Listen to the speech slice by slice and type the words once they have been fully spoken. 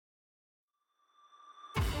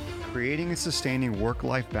Creating and sustaining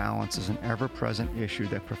work-life balance is an ever-present issue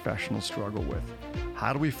that professionals struggle with.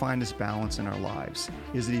 How do we find this balance in our lives?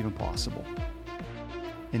 Is it even possible?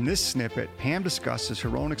 In this snippet, Pam discusses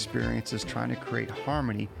her own experiences trying to create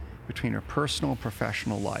harmony between her personal and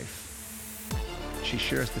professional life. She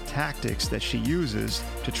shares the tactics that she uses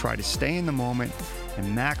to try to stay in the moment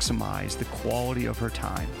and maximize the quality of her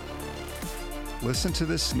time. Listen to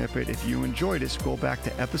this snippet. If you enjoyed it, scroll back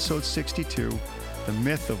to episode 62, The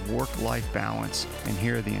Myth of Work-Life Balance, and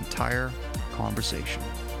hear the entire conversation.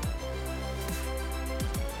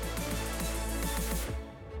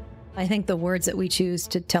 I think the words that we choose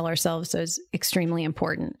to tell ourselves is extremely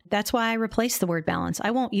important. That's why I replaced the word balance. I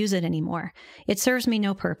won't use it anymore. It serves me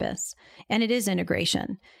no purpose, and it is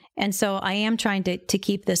integration. And so I am trying to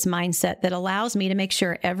keep this mindset that allows me to make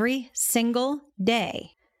sure every single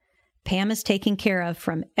day Pam is taken care of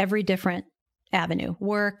from every different avenue: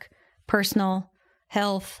 work, personal,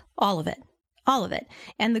 health, all of it.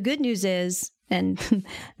 And the good news is, and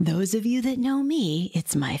those of you that know me,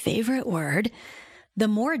 it's my favorite word, the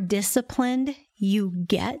more disciplined you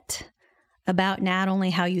get about not only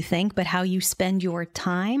how you think, but how you spend your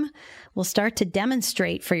time, will start to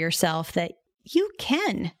demonstrate for yourself that you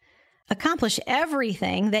can accomplish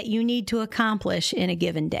everything that you need to accomplish in a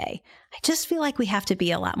given day. I just feel like we have to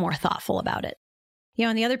be a lot more thoughtful about it. You know,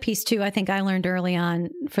 and the other piece too, I think I learned early on,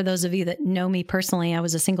 for those of you that know me personally, I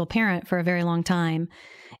was a single parent for a very long time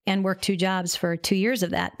and worked 2 jobs for 2 years of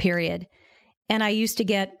that period. And I used to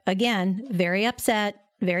get, again, very upset,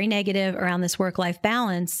 very negative around this work-life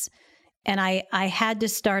balance. And I had to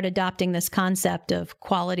start adopting this concept of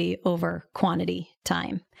quality over quantity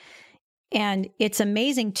time. And it's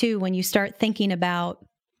amazing too, when you start thinking about,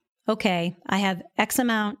 okay, I have X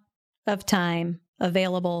amount of time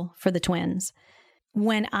available for the twins.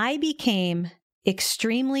 When I became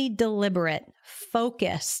extremely deliberate,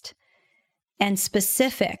 focused, and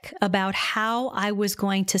specific about how I was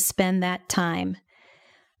going to spend that time,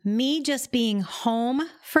 me just being home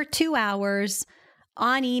for 2 hours,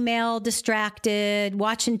 on email, distracted,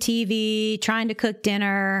 watching TV, trying to cook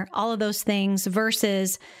dinner, all of those things,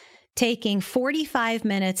 versus taking 45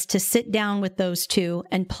 minutes to sit down with those 2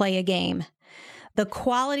 and play a game. The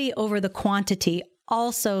quality over the quantity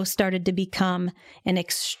also started to become an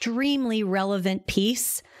extremely relevant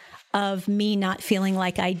piece of me not feeling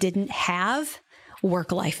like I didn't have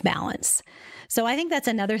work-life balance. So I think that's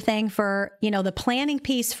another thing for, the planning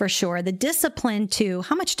piece for sure, the discipline to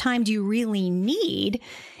how much time do you really need,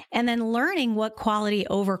 and then learning what quality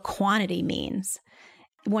over quantity means.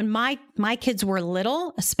 When my kids were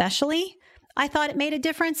little, especially, I thought it made a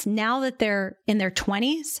difference. Now that they're in their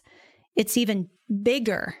 20s, it's even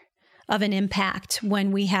bigger of an impact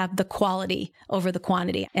when we have the quality over the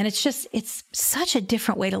quantity. And it's such a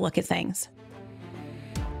different way to look at things.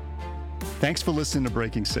 Thanks for listening to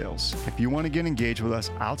Breaking Sales. If you want to get engaged with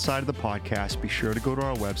us outside of the podcast, be sure to go to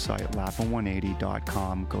our website,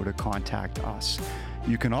 lappin180.com. Go to Contact Us.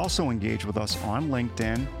 You can also engage with us on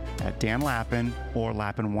LinkedIn at Dan Lappin or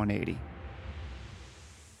Lappin180.